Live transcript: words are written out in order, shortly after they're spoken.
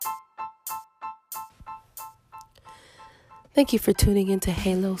Thank you for tuning into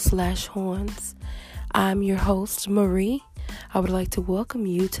Halo/Horns. I'm your host, Marie. I would like to welcome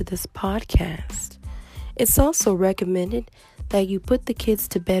you to this podcast. It's also recommended that you put the kids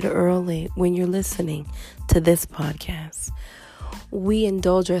to bed early when you're listening to this podcast. We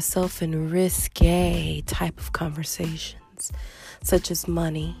indulge ourselves in risque type of conversations, such as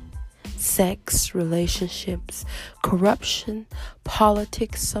money, sex, relationships, corruption,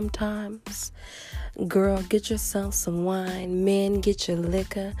 politics sometimes. Girl, get yourself some wine. Men, get your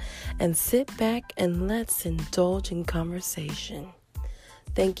liquor and sit back and let's indulge in conversation.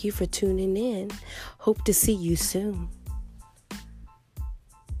 Thank you for tuning in. Hope to see you soon.